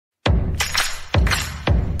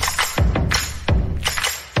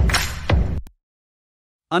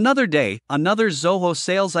Another day, another Zoho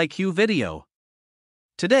SalesIQ video.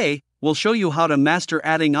 Today, we'll show you how to master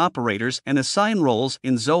adding operators and assign roles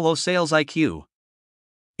in Zoho SalesIQ.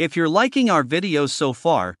 If you're liking our videos so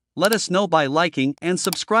far, let us know by liking and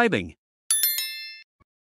subscribing.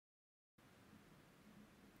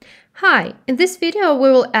 Hi, in this video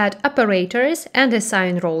we will add operators and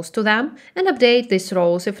assign roles to them and update these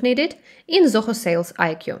roles if needed in Zoho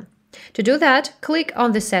SalesIQ. To do that, click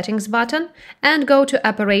on the Settings button and go to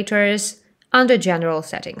Operators under General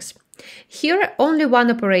Settings. Here, only one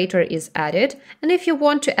operator is added, and if you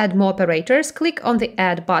want to add more operators, click on the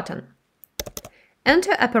Add button.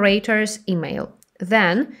 Enter operator's email.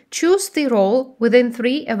 Then, choose the role within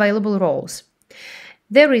 3 available roles.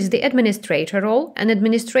 There is the administrator role. An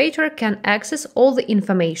administrator can access all the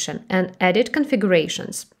information and edit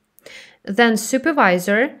configurations. Then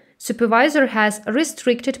supervisor. Supervisor has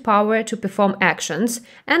restricted power to perform actions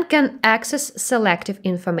and can access selective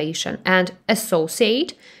information. And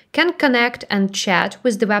associate can connect and chat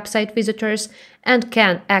with the website visitors and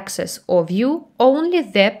can access or view only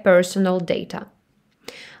their personal data.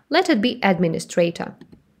 Let it be administrator.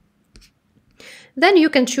 Then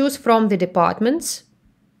you can choose from the departments.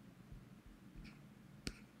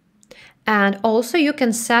 And also you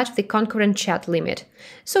can set the concurrent chat limit.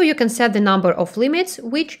 So you can set the number of limits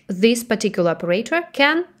which this particular operator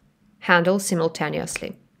can handle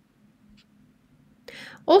simultaneously.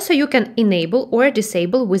 Also, you can enable or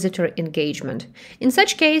disable visitor engagement. In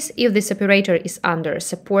such case, if this operator is under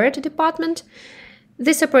support department,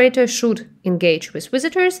 this operator should engage with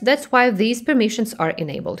visitors. That's why these permissions are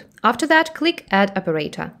enabled. After that, click Add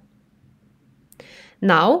Operator.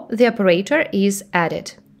 Now the operator is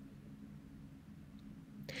added.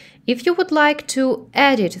 If you would like to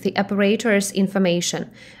edit the operator's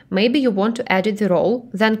information, maybe you want to edit the role,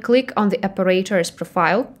 then click on the operator's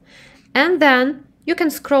profile, and then you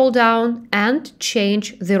can scroll down and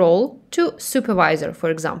change the role to supervisor,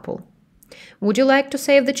 for example. Would you like to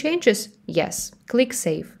save the changes? Yes, click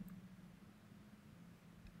Save.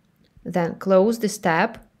 Then close this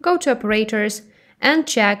tab, go to Operators, and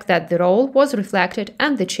check that the role was reflected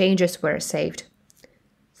and the changes were saved.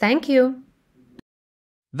 Thank you.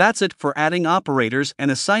 That's it for adding operators and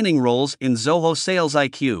assigning roles in Zoho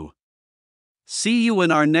SalesIQ. See you in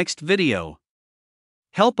our next video.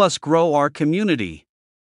 Help us grow our community.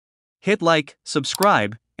 Hit like,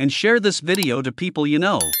 subscribe, and share this video to people you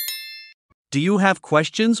know. Do you have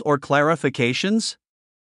questions or clarifications?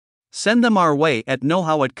 Send them our way at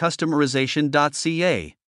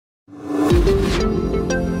knowhow@customerization.ca.